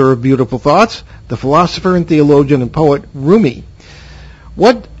century thinker of beautiful thoughts, the philosopher and theologian and poet Rumi.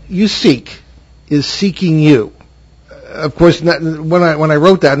 What you seek is seeking you. Of course, when I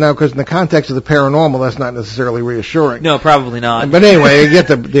wrote that now, because in the context of the paranormal, that's not necessarily reassuring. No, probably not. But anyway, I get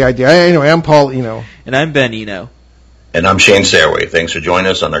the idea. Anyway, I'm Paul Eno. And I'm Ben Eno. And I'm Shane Sairway. Thanks for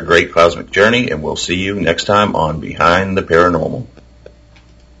joining us on our great cosmic journey, and we'll see you next time on Behind the Paranormal.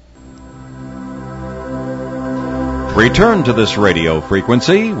 Return to this radio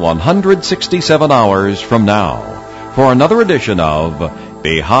frequency 167 hours from now for another edition of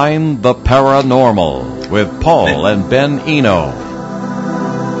Behind the Paranormal with Paul and Ben Eno.